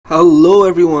Hello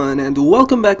everyone and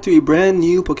welcome back to a brand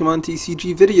new Pokemon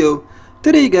TCG video.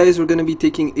 Today guys, we're going to be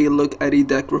taking a look at a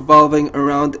deck revolving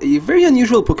around a very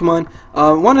unusual Pokemon.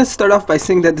 I want to start off by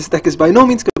saying that this deck is by no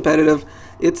means competitive.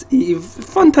 It's a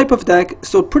fun type of deck,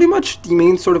 so pretty much the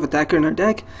main sort of attacker in our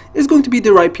deck is going to be the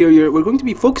Rhyperior. We're going to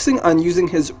be focusing on using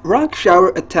his Rock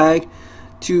Shower attack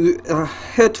to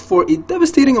hit for a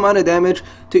devastating amount of damage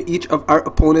to each of our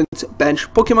opponent's bench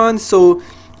Pokemon. So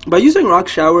by using Rock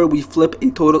Shower, we flip a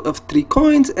total of 3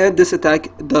 coins, and this attack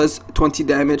does 20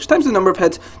 damage times the number of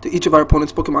hits to each of our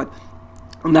opponent's Pokemon.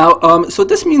 Now, so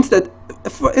this means that,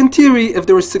 in theory, if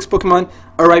there were 6 Pokemon,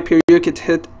 a Rhyperior could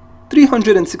hit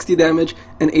 360 damage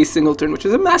in a single turn, which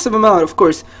is a massive amount, of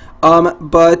course.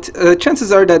 But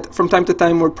chances are that from time to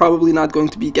time, we're probably not going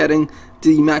to be getting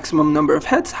the maximum number of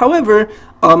hits. However,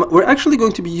 we're actually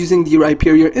going to be using the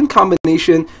Rhyperior in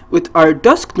combination with our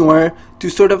Dusknoir to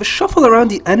sort of shuffle around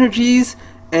the energies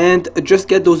and just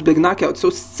get those big knockouts. So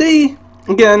say,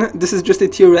 again, this is just a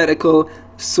theoretical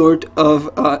sort of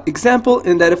example,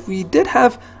 in that if we did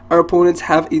have our opponents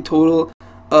have a total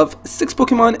of 6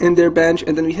 Pokemon in their bench,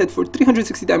 and then we hit for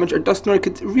 360 damage, our Dusknoir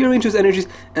could rearrange his energies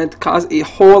and cause a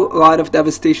whole lot of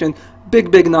devastation. Big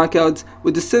knockouts.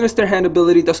 With the Sinister Hand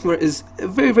ability, Dusknoir is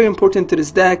very important to this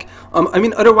deck. I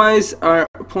mean, otherwise, our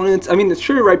opponents, I mean,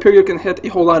 sure, Rhyperior can hit a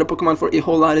whole lot of Pokemon for a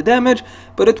whole lot of damage,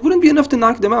 but it wouldn't be enough to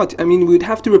knock them out. I mean, we'd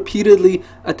have to repeatedly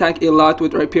attack a lot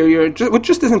with Rhyperior, which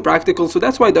just isn't practical, so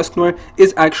that's why Dusknoir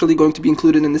is actually going to be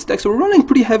included in this deck. So we're running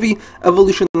pretty heavy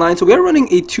evolution line. So we are running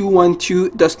a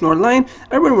 2-1-2 Dusknoir line,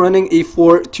 and we're running a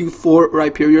 4-2-4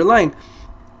 Rhyperior line.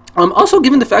 Also,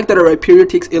 given the fact that our Rhyperior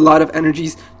takes a lot of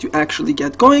energies to actually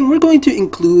get going, we're going to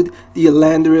include the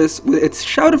Landorus with its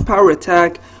Shout of Power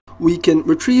attack. We can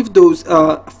retrieve those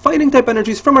fighting type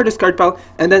energies from our discard pile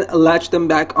and then latch them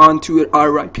back onto our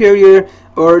Rhyperior,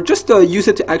 or just use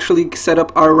it to actually set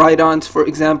up our Rhydons, for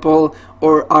example,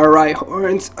 or our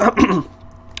Rhyhorns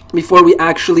before we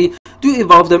actually do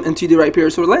evolve them into the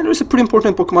Rhyperior. So Landorus is a pretty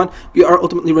important Pokemon. We are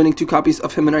ultimately running 2 copies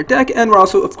of him in our deck, and we're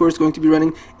also, of course, going to be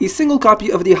running a single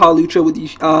copy of the Hawlucha with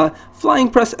the Flying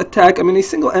Press attack. I mean, a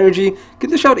single energy can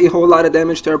dish out a whole lot of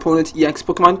damage to our opponent's EX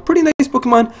Pokemon. Pretty nice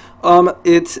Pokemon.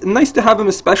 It's nice to have him,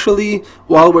 especially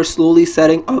while we're slowly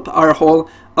setting up our whole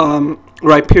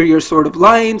Rhyperior sort of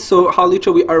line. So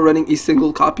Hawlucha, we are running a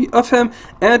single copy of him,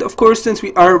 and of course, since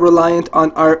we are reliant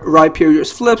on our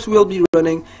Rhyperior's flips, we'll be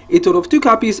running a total of 2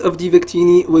 copies of the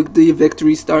Victini with the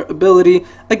Victory Star ability.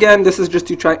 Again, this is just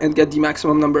to try and get the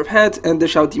maximum number of hits and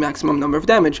dish out the maximum number of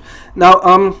damage. Now,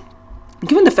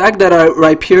 given the fact that our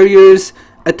Rhyperior's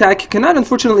attack cannot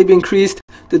unfortunately be increased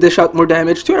to dish out more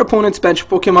damage to our opponent's bench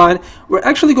Pokemon, we're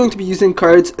actually going to be using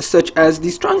cards such as the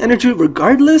Strong Energy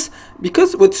regardless,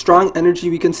 because with Strong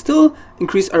Energy we can still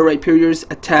increase our Rhyperior's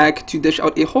attack to dish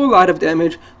out a whole lot of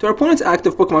damage to our opponent's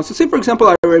active Pokemon. So say, for example,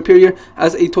 our Rhyperior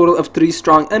has a total of 3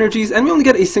 Strong Energies and we only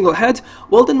get a single hit,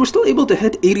 well then we're still able to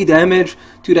hit 80 damage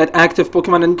to that active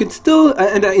Pokemon, and we can still,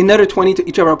 and another 20 to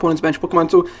each of our opponent's bench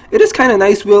Pokemon. So it is kind of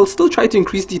nice. We'll still try to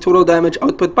increase the total damage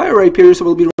output by our Rhyperior, so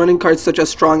we'll be running cards such as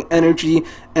Strong Energy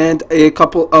and a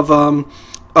couple of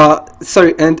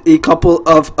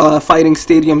fighting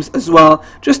stadiums as well,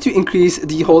 just to increase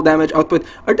the whole damage output.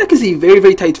 Our deck is a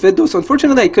very tight fit though, so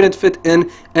unfortunately I couldn't fit in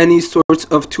any sorts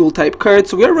of tool type cards.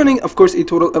 So we are running, of course, a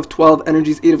total of 12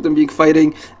 energies, 8 of them being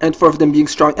fighting and 4 of them being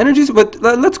strong energies. But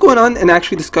let's go on and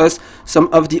actually discuss some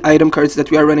of the item cards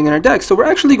that we are running in our deck. So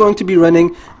we're actually going to be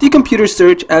running the Computer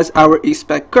Search as our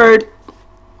A-Spec card.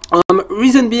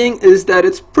 Reason being is that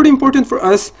it's pretty important for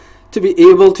us to be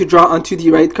able to draw onto the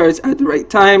right cards at the right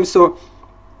time. So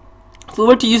if we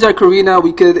were to use our Karina,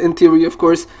 we could, in theory, of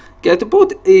course, get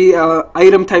both a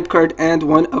item type card and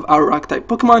one of our rock type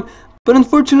Pokemon. But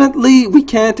unfortunately, we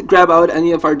can't grab out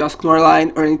any of our Dusknoir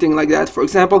line or anything like that, for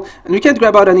example, and we can't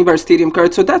grab out any of our stadium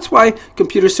cards, so that's why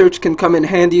Computer Search can come in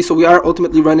handy. So we are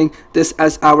ultimately running this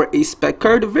as our A-Spec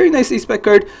card, a very nice A-Spec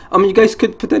card. You guys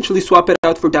could potentially swap it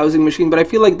out for Dowsing Machine, but I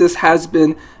feel like this has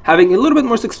been having a little bit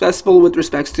more successful with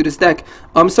respects to this deck.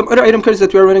 Some other item cards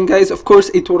that we are running, guys, of course,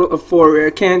 a total of 4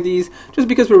 rare candies, just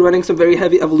because we're running some very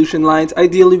heavy evolution lines.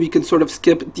 Ideally, we can sort of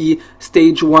skip the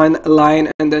stage 1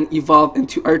 line and then evolve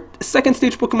into our second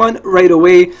stage Pokemon right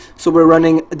away. So we're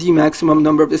running the maximum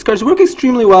number of these cards. Work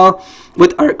extremely well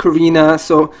with our Karina.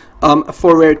 So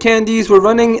 4 rare candies. We're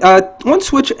running 1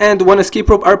 switch and 1 escape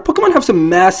rope. Our Pokemon have some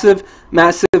massive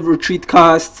retreat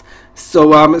costs.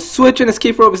 So switch and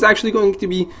escape rope is actually going to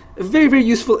be very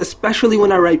useful, especially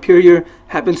when our Rhyperior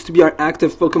happens to be our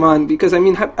active Pokemon, because I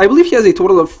mean, I believe he has a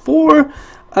total of 4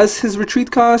 as his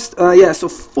retreat cost. Yeah, so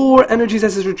 4 energies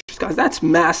as his retreat guys. That's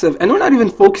massive, and we're not even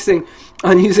focusing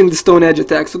on using the Stone Edge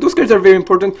attack. So those cards are very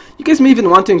important. You guys may even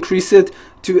want to increase it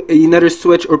to another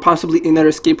switch or possibly another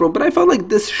escape rope, but I felt like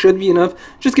this should be enough,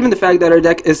 just given the fact that our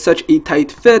deck is such a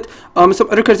tight fit. Some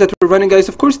other cards that we're running, guys,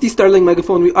 of course, the Starling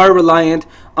Megaphone. We are reliant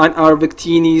on our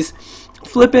Victini's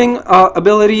flipping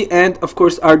ability, and of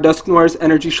course our Dusknoir's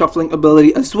energy shuffling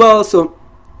ability as well. So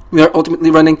we are ultimately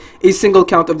running a single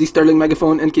count of the Starling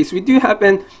Megaphone in case we do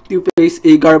happen to face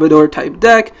a Garbodor type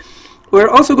deck. We're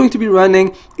also going to be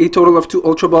running a total of 2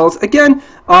 Ultra Balls. Again,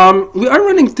 we are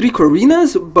running 3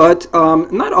 Korinas, but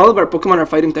not all of our Pokemon are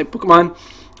fighting type Pokemon.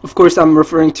 Of course, I'm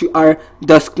referring to our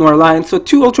Dusknoir line. So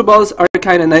 2 Ultra Balls are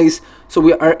kind of nice, so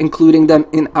we are including them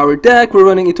in our deck. We're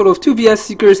running a total of 2 VS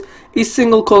Seekers, a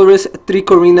single Colress, 3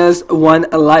 Korinas,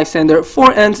 1 Lysander,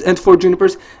 4 Ents, and 4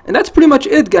 Junipers. And that's pretty much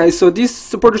it, guys. So these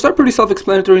supporters are pretty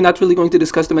self-explanatory, not really going to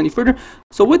discuss them any further.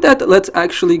 So with that, let's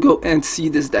actually go and see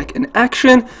this deck in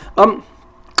action.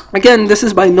 Again, this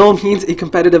is by no means a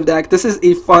competitive deck. This is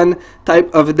a fun type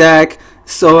of deck.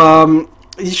 So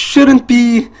you shouldn't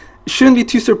be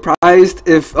too surprised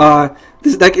if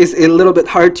this deck is a little bit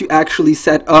hard to actually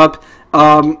set up,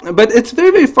 but it's very,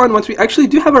 very fun once we actually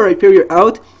do have our Rhyperior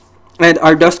out and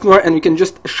our Dusknoir, and we can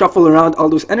just shuffle around all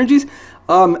those energies.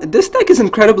 This deck is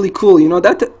incredibly cool. You know,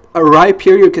 that a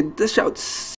Rhyperior could dish out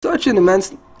such an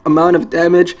immense amount of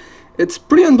damage. It's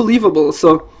pretty unbelievable.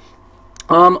 So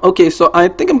okay, so I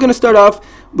think I'm going to start off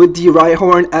with the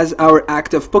Rhyhorn as our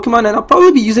active Pokemon, and I'll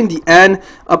probably be using the N.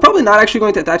 I'm probably not actually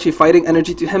going to attach a fighting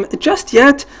energy to him just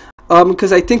yet,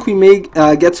 because I think we may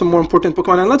get some more important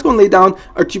Pokemon. And let's go and lay down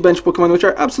our 2 bench Pokemon, which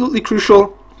are absolutely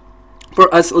crucial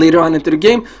for us later on into the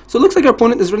game. So it looks like our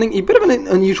opponent is running a bit of an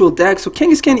unusual deck. So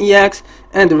Kangaskhan EX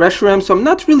and Reshiram, so I'm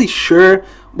not really sure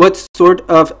what sort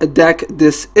of a deck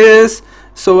this is.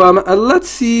 So let's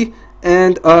see,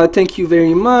 and thank you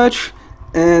very much.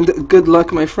 And good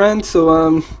luck, my friend.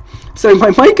 So sorry,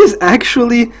 my mic is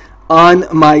actually on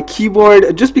my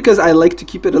keyboard just because I like to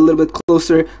keep it a little bit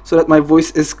closer so that my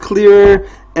voice is clearer.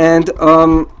 And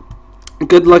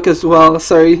good luck as well.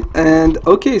 Sorry. And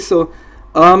okay, so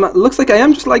looks like I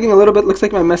am just lagging a little bit. Looks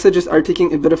like my messages are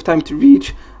taking a bit of time to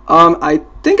reach. I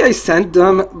think I sent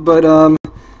them, but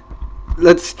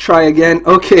let's try again.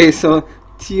 Okay, so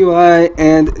TUI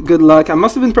and good luck. I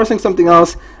must have been pressing something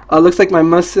else. Looks like my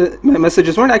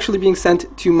messages weren't actually being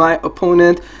sent to my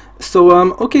opponent. So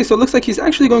okay, so it looks like he's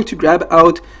actually going to grab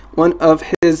out one of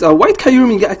his white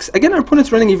Kyurem decks. Again, our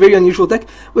opponent's running a very unusual deck,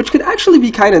 which could actually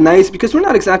be kind of nice because we're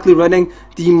not exactly running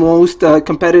the most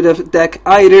competitive deck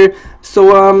either.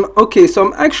 So okay, so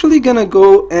I'm actually gonna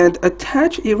go and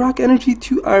attach a rock energy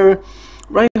to our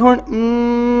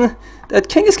Rhyhorn. That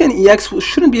Kangaskhan EX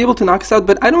shouldn't be able to knock us out,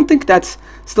 but I don't think that's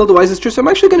still the wisest choice. So I'm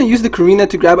actually going to use the Karina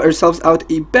to grab ourselves out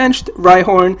a benched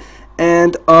Rhyhorn,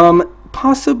 and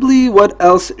possibly what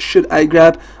else should I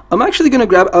grab? I'm actually going to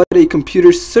grab out a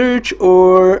computer search,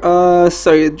 or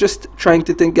sorry, just trying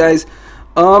to think, guys.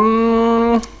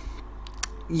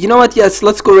 You know what, yes,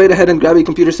 let's go right ahead and grab a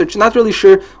computer search. Not really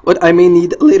sure what I may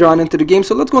need later on into the game,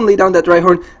 so let's go and lay down that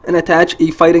Rhyhorn and attach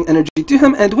a fighting energy to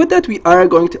him. And with that, we are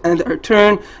going to end our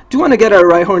turn. Do want to get our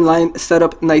Rhyhorn line set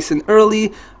up nice and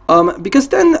early, because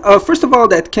then, first of all,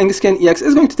 that Kangaskhan EX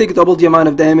is going to take double the amount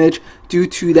of damage due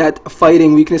to that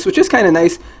fighting weakness, which is kind of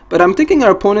nice. But I'm thinking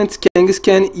our opponent's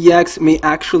Kangaskhan EX may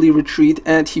actually retreat,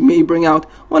 and he may bring out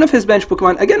one of his bench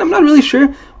Pokemon. Again, I'm not really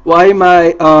sure why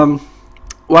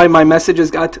my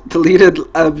messages got deleted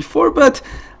before, but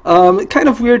kind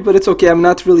of weird, but it's okay. I'm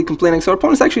not really complaining. So our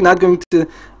opponent's actually not going to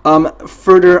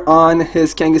further on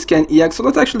his Kangaskhan EX. So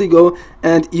let's actually go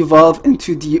and evolve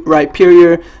into the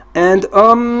Rhyperior. And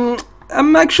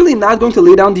I'm actually not going to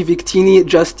lay down the Victini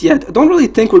just yet. I don't really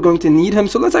think we're going to need him.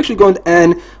 So let's actually go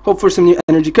and hope for some new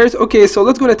energy cards. Okay, so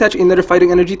let's go and attach another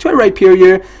fighting energy to our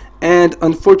Rhyperior. And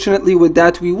unfortunately with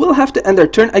that, we will have to end our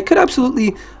turn. I could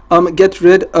absolutely get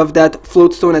rid of that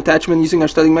Floatstone attachment using our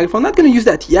Starling Megaphone. Not going to use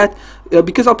that yet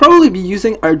because I'll probably be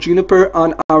using our Juniper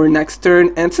on our next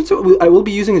turn. And since I will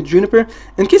be using a Juniper,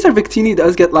 in case our Victini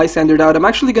does get Lysandered out, I'm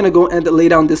actually going to go and lay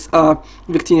down this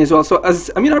Victini as well. So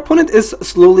our opponent is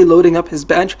slowly loading up his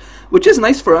bench, which is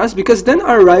nice for us because then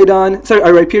our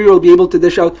Rhyperior will be able to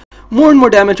dish out more and more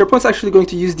damage. Our opponent's actually going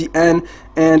to use the N.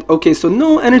 And okay, so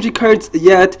no energy cards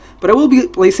yet, but I will be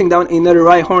placing down another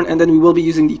Rhyhorn, and then we will be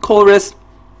using the Colress,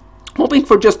 hoping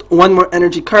for just one more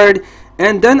energy card,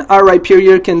 and then our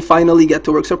Rhyperior can finally get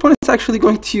to work. So our opponent's actually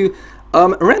going to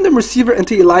Random Receiver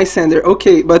into a Lysander.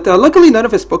 Okay, but luckily none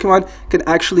of his Pokemon can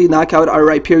actually knock out our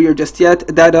Rhyperior just yet.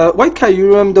 That White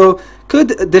Kyurem, though,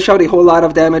 could dish out a whole lot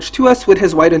of damage to us with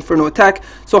his White Inferno attack.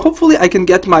 So hopefully I can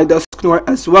get my Dusknoir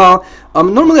as well.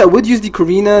 Normally I would use the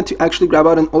Karina to actually grab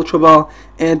out an Ultra Ball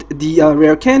and the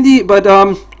Rare Candy, but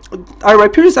our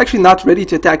Rhyperior is actually not ready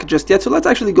to attack just yet, so let's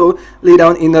actually go lay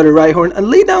down another Rhyhorn and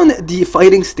lay down the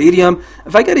Fighting Stadium.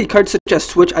 If I get a card such as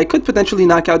Switch, I could potentially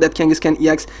knock out that Kangaskhan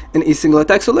EX in a single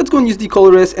attack. So let's go and use the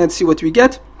Colress and see what we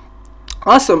get.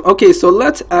 Awesome. Okay, so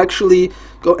let's actually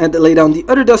go and lay down the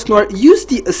other Dusknoir, use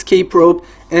the Escape Rope,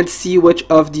 and see which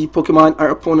of the Pokemon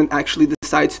our opponent actually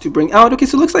decides to bring out. Okay,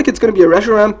 so it looks like it's going to be a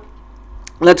Reshiram.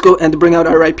 Let's go and bring out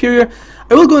our Rhyperior.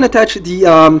 I will go and attach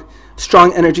the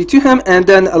Strong Energy to him, and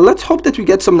then let's hope that we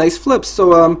get some nice flips.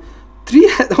 So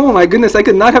oh my goodness, I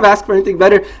could not have asked for anything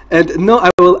better, and no, I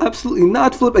will absolutely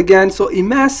not flip again. So a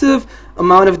massive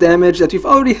amount of damage that we've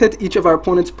already hit each of our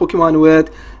opponent's Pokemon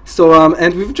with. So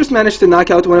and we've just managed to knock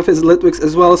out one of his Litwicks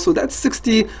as well. So that's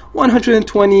 60,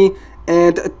 120,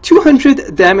 and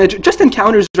 200 damage just in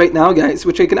counters right now, guys,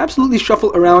 which I can absolutely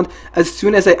shuffle around as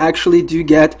soon as I actually do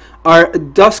get our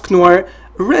Dusknoir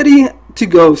ready to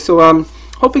go. So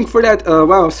hoping for that.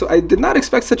 Wow, so I did not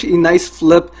expect such a nice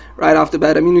flip right off the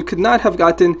bat. I mean, we could not have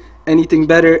gotten anything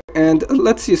better. And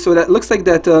let's see, so that looks like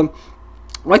that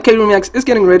White Kyurem EX is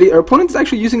getting ready. Our opponent is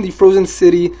actually using the Frozen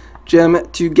City gem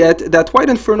to get that White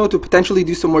Inferno to potentially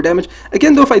do some more damage.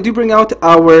 Again, though, if I do bring out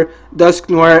our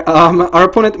Dusknoir, our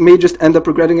opponent may just end up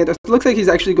regretting it. It looks like he's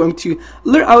actually going to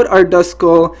lure out our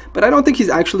Duskull, but I don't think he's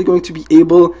actually going to be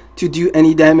able to do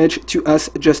any damage to us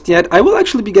just yet. I will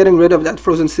actually be getting rid of that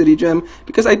Frozen City gem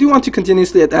because I do want to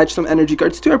continuously attach some energy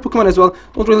cards to our Pokemon as well.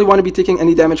 Don't really want to be taking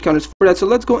any damage counters for that. So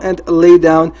let's go and lay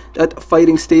down that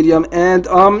Fighting Stadium, and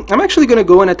I'm actually going to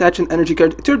go and attach an energy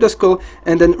card to our Duskull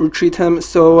and then retreat him.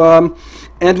 So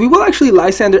and we will actually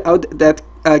Lysander out that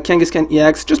Kangaskhan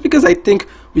EX just because I think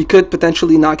we could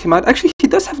potentially knock him out. Actually, he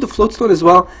does have the Float Stone as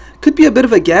well. Could be a bit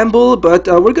of a gamble, but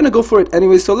we're going to go for it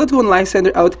anyway. So let's go and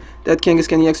Lysander out that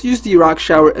Kangaskhan EX. Use the Rock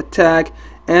Shower attack.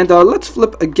 And let's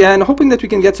flip again, hoping that we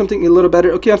can get something a little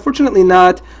better. Okay, unfortunately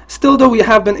not. Still, though, we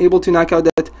have been able to knock out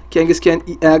that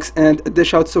Kangaskhan EX and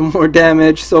dish out some more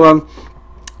damage. So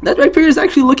that Rhyperior is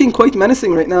actually looking quite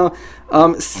menacing right now.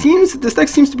 This deck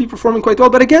seems to be performing quite well,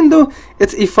 but again, though,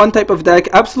 it's a fun type of deck.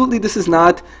 Absolutely, this is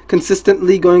not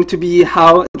consistently going to be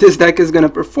how this deck is going to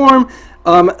perform.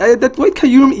 That White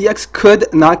Kyurem EX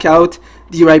could knock out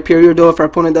the Rhyperior, though, if our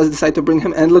opponent does decide to bring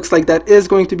him, and looks like that is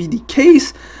going to be the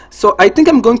case. So I think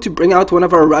I'm going to bring out one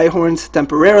of our Rhyhorns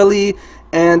temporarily,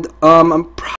 and I'm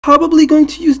probably going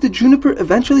to use the Juniper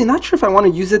eventually. Not sure if I want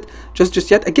to use it just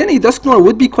yet. Again, a Dusknoir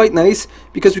would be quite nice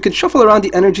because we could shuffle around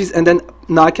the energies and then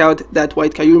knock out that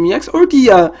White Kyurem EX or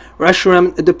the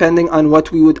Reshiram, depending on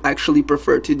what we would actually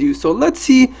prefer to do. So let's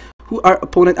see who our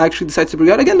opponent actually decides to bring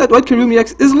out. Again, that White Kyurem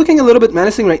EX is looking a little bit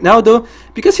menacing right now, though,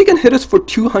 because he can hit us for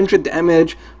 200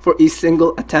 damage for a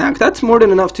single attack. That's more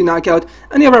than enough to knock out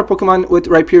any of our Pokemon, with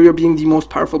Rhyperior being the most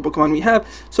powerful Pokemon we have.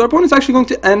 So our opponent's actually going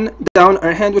to end down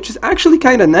our hand, which is actually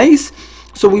kind of nice.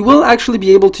 So we will actually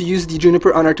be able to use the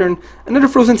Juniper on our turn. Another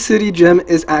Frozen City gem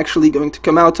is actually going to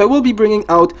come out. So I will be bringing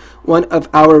out one of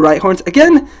our Rhyhorns.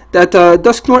 Again, that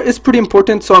Dusknoir is pretty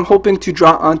important, so I'm hoping to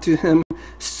draw onto him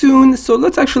soon. So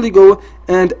let's actually go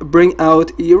and bring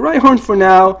out a Rhyhorn for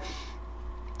now.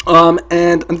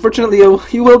 And unfortunately,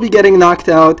 he will be getting knocked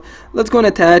out. Let's go and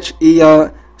attach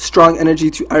a Strong Energy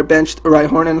to our benched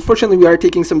Rhyhorn. And unfortunately, we are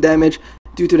taking some damage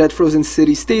due to that Frozen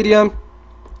City Stadium.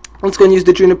 Let's go and use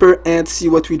the Juniper and see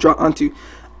what we draw onto.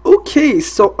 Okay,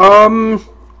 so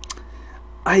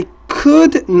I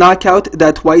could knock out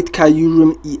that White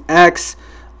Kyurem EX,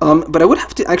 but I would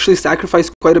have to actually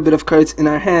sacrifice quite a bit of cards in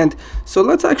our hand. So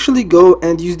let's actually go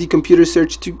and use the computer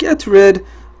search to get rid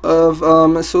of,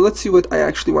 so let's see what I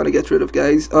actually want to get rid of,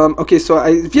 guys. Okay, so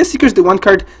VS Seeker is the one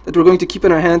card that we're going to keep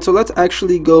in our hand, so let's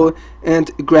actually go and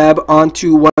grab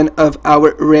onto one of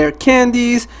our rare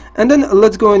candies, and then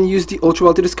let's go and use the Ultra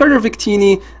Ball to discard our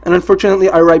Victini, and unfortunately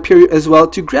our Rhyperior as well,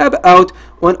 to grab out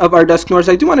one of our Dusknoirs.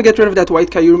 I do want to get rid of that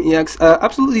White Kyurem EX,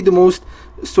 absolutely the most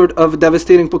sort of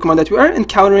devastating Pokemon that we are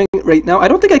encountering right now. I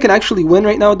don't think I can actually win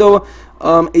right now, though.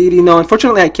 80, no,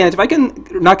 unfortunately I can't. If I can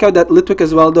knock out that Litwick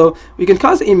as well, though, we can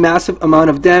cause a massive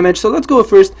amount of damage. So let's go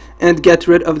first and get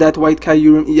rid of that White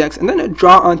Kyurem EX, and then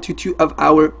draw onto two of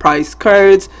our prize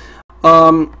cards.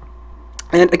 And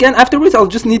again, afterwards I'll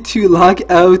just need to log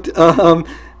out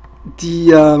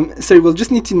we'll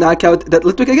just need to knock out that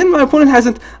Litwick. Again, my opponent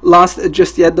hasn't lost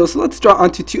just yet, though, so let's draw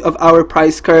onto two of our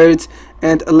prize cards,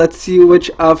 and let's see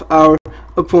which of our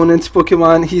opponent's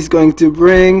Pokemon he's going to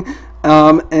bring.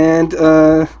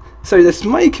 Sorry, this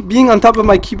mic being on top of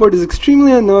my keyboard is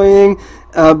extremely annoying,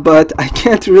 but I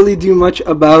can't really do much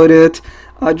about it,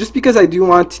 just because I do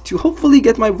want to hopefully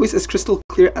get my voice as crystal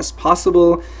clear as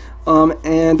possible.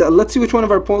 Let's see which one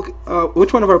of our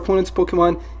opponent's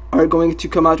Pokemon are going to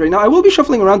come out right now. I will be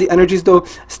shuffling around the energies though,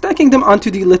 stacking them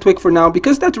onto the Litwick for now,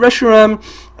 because that Reshiram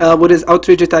with his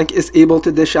outrage attack is able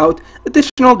to dish out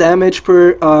additional damage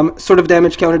per sort of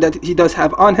damage counter that he does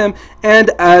have on him,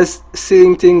 and as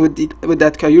same thing with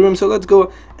that Kyurem. So let's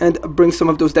go and bring some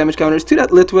of those damage counters to that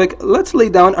Litwick. Let's lay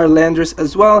down our Landorus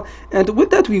as well, and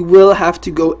with that we will have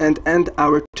to go and end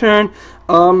our turn.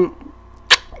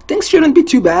 Things shouldn't be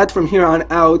too bad from here on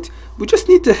out. We just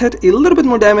need to hit a little bit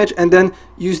more damage and then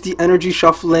use the energy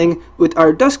shuffling with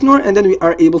our Dusknoir, and then we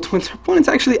are able to win. Our opponent's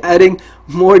actually adding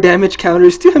more damage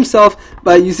counters to himself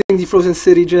by using the Frozen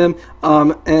City Gym,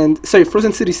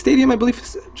 Frozen City Stadium, I believe,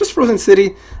 just Frozen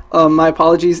City, my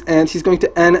apologies, and he's going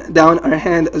to end down our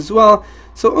hand as well.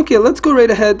 So okay, let's go right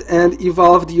ahead and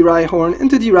evolve the Rhyhorn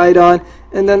into the Rhydon,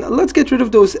 and then let's get rid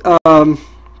of those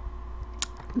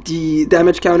the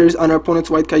damage counters on our opponent's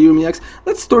White Kyurem EX.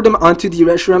 Let's store them onto the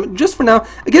Reshiram just for now.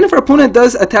 Again, if our opponent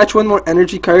does attach one more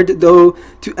energy card though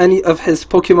to any of his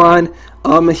Pokemon,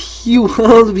 he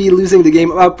will be losing the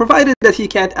game, provided that he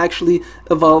can't actually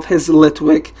evolve his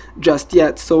Litwick just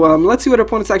yet. So let's see what our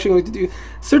opponent's actually going to do.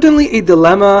 Certainly a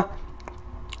dilemma.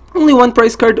 Only one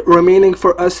prize card remaining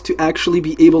for us to actually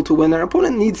be able to win. Our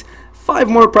opponent needs 5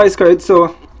 more prize cards,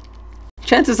 so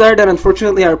chances are that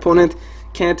unfortunately our opponent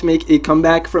can't make a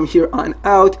comeback from here on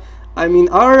out. I mean,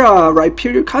 our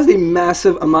Rhyperior caused a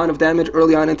massive amount of damage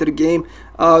early on into the game.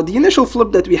 The initial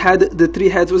flip that we had, the 3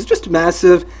 heads, was just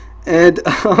massive. And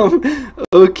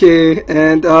okay,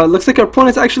 and looks like our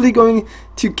opponent's actually going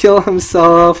to kill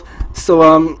himself.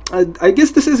 So I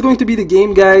guess this is going to be the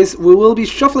game, guys. We will be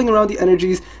shuffling around the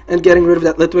energies and getting rid of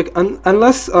that Litwick,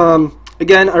 unless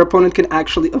again our opponent can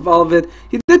actually evolve it.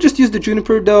 He did just use the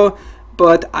Juniper though,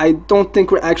 but I don't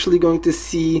think we're actually going to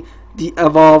see the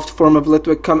evolved form of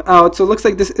Litwick come out. So it looks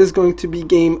like this is going to be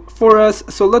game for us.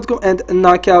 So let's go and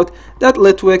knock out that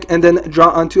Litwick and then draw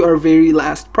onto our very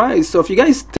last prize. So if you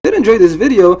guys did enjoy this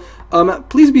video,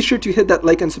 please be sure to hit that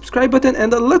like and subscribe button,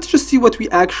 and let's just see what we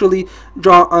actually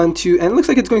draw onto. And it looks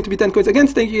like it's going to be 10 coins. Again,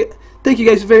 thank you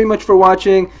guys very much for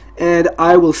watching, and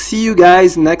I will see you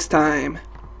guys next time.